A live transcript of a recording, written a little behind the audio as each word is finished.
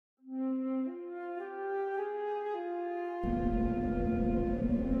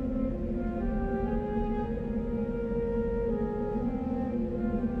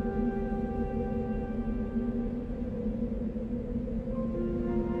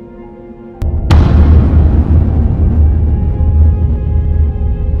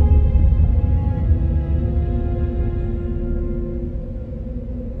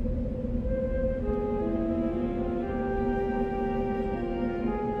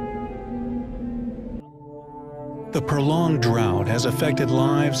The prolonged drought has affected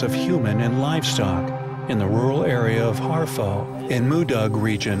lives of human and livestock in the rural area of Harfo in Mudug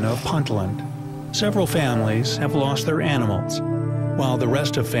region of Puntland. Several families have lost their animals, while the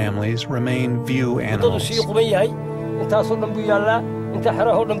rest of families remain view animals.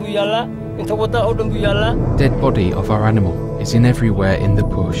 Dead body of our animal is in everywhere in the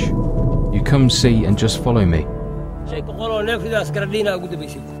bush. You come see and just follow me.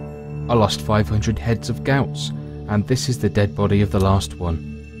 I lost 500 heads of gouts, and this is the dead body of the last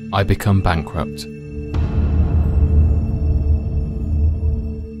one. I become bankrupt.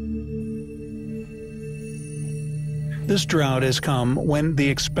 This drought has come when the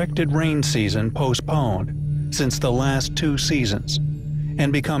expected rain season postponed since the last 2 seasons,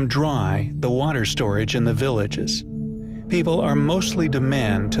 and become dry the water storage in the villages. People are mostly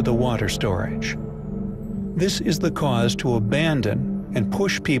demand to the water storage. This is the cause to abandon and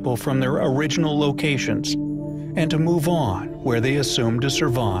push people from their original locations and to move on where they assume to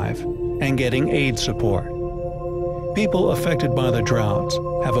survive and getting aid support. People affected by the droughts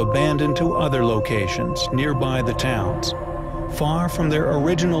have abandoned to other locations nearby the towns, far from their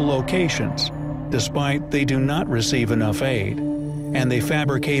original locations, despite they do not receive enough aid, and they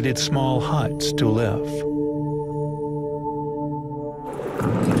fabricated small huts to live.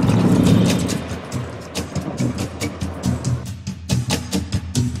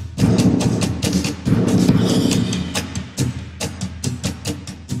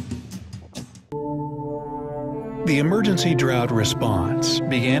 The emergency drought response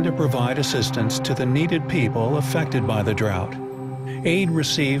began to provide assistance to the needed people affected by the drought. Aid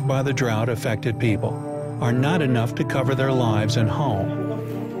received by the drought-affected people are not enough to cover their lives and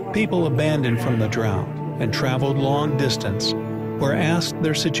home. People abandoned from the drought and traveled long distance were asked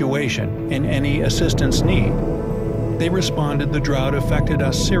their situation and any assistance need. They responded, "The drought affected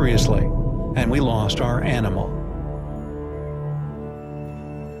us seriously, and we lost our animal."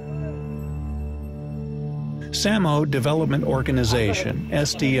 SAMO Development Organization,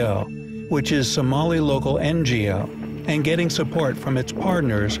 SDO, which is Somali local NGO, and getting support from its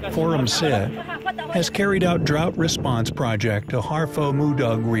partners, Forum Sidee, has carried out drought response project to Harfo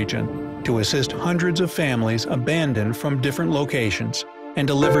Mudug region to assist hundreds of families abandoned from different locations, and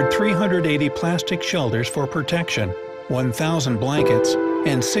delivered 380 plastic shelters for protection, 1,000 blankets,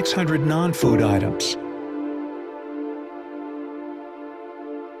 and 600 non-food items.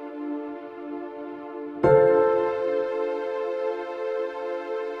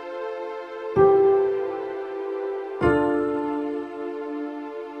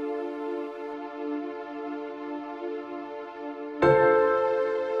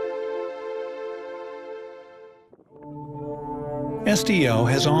 SDO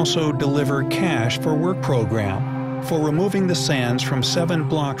has also delivered cash for work program for removing the sands from 7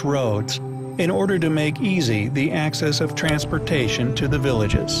 blocked roads in order to make easy the access of transportation to the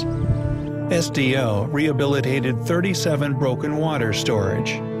villages. SDO rehabilitated 37 broken water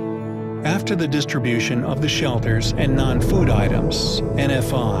storage. After the distribution of the shelters and non-food items,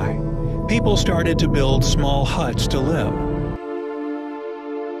 NFI, people started to build small huts to live.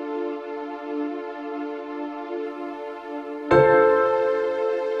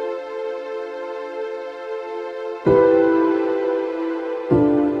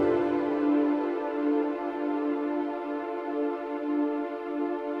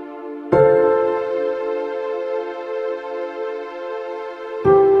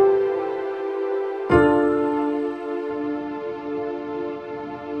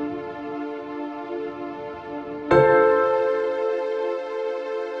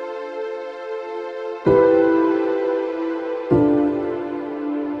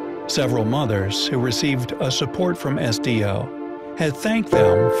 Several mothers who received a support from SDO had thanked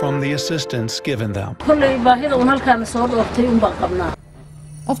them from the assistance given them.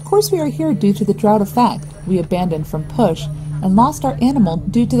 Of course we are here due to the drought effect. We abandoned from push and lost our animal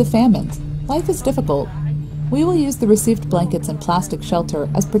due to the famines. Life is difficult. We will use the received blankets and plastic shelter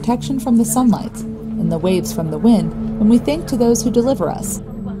as protection from the sunlight and the waves from the wind, and we thank to those who deliver us.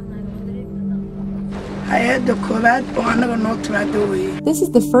 This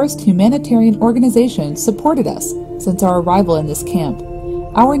is the first humanitarian organization supported us since our arrival in this camp.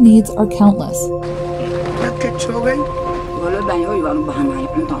 Our needs are countless.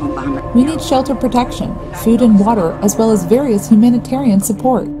 We need shelter protection, food and water, as well as various humanitarian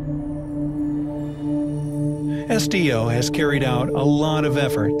support. SDO has carried out a lot of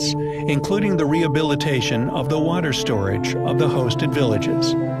efforts, including the rehabilitation of the water storage of the hosted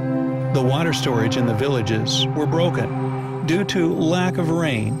villages. The water storage in the villages were broken due to lack of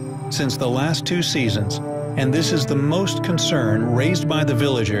rain since the last 2 seasons, and this is the most concern raised by the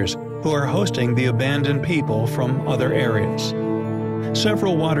villagers who are hosting the abandoned people from other areas.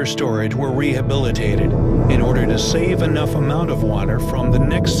 Several water storage were rehabilitated in order to save enough amount of water from the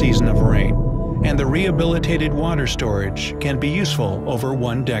next season of rain, and the rehabilitated water storage can be useful over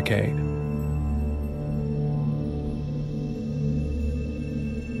 1 decade.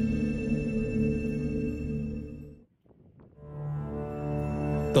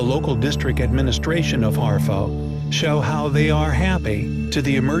 The local district administration of Harfo show how they are happy to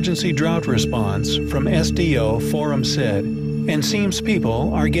the emergency drought response from SDO Forum Sid, and seems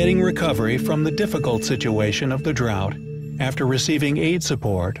people are getting recovery from the difficult situation of the drought after receiving aid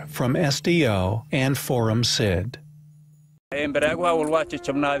support from SDO and Forum Sid. The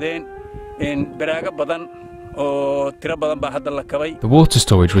water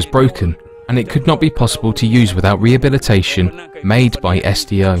storage was broken, and it could not be possible to use without rehabilitation made by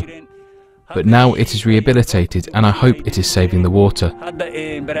SDO. But now it is rehabilitated, and I hope it is saving the water.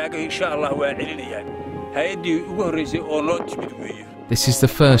 This is the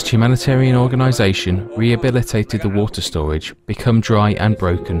first humanitarian organisation rehabilitated the water storage, become dry and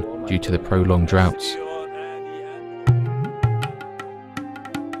broken due to the prolonged droughts.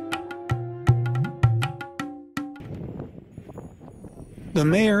 The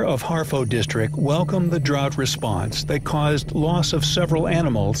mayor of Harfo district welcomed the drought response that caused loss of several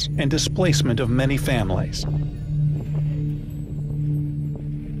animals and displacement of many families.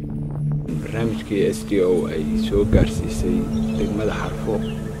 barnaamijkii SDO ay soo gaarsiisay degmada Harfo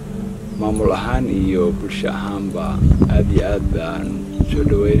maamul ahaan iyo bulsho ahaanba aad iyo aad baan soo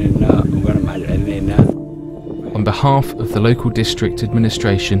dhaweynaynaa ugana mahadcelinaynaa. On behalf of the local district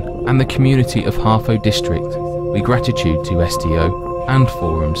administration and the community of Harfo district, we gratitude to SDO and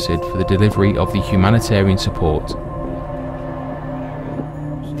Forum Sid for the delivery of the humanitarian support.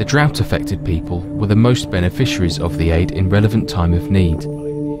 The drought-affected people were the most beneficiaries of the aid in relevant time of need.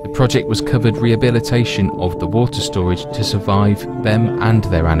 The project was covered rehabilitation of the water storage to survive them and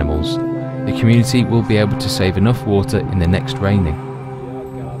their animals. The community will be able to save enough water in the next raining.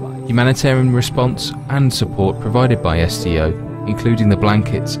 Humanitarian response and support provided by SDO, including the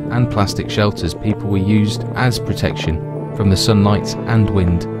blankets and plastic shelters people were used as protection from the sunlight and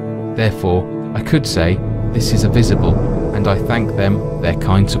wind. Therefore, I could say this is a visible, and I thank them their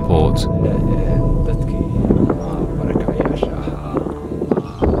kind support.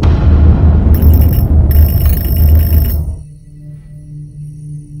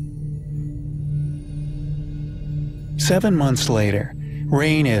 7 months later,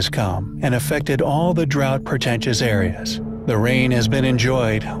 rain has come and affected all the drought-pretentious areas. The rain has been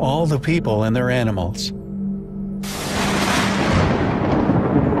enjoyed, all the people and their animals.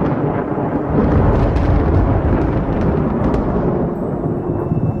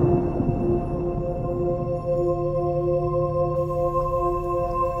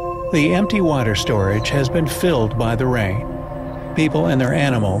 The empty water storage has been filled by the rain. People and their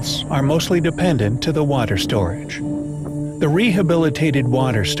animals are mostly dependent to the water storage. The rehabilitated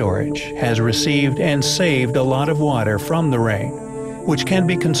water storage has received and saved a lot of water from the rain, which can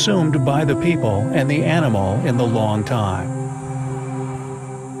be consumed by the people and the animal in the long time.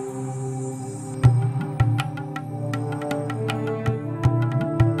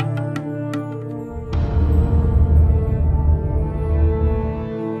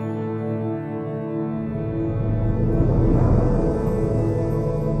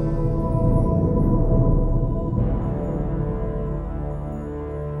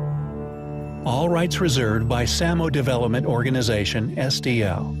 All rights reserved by Samo Development Organization,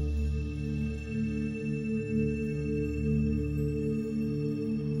 SDO.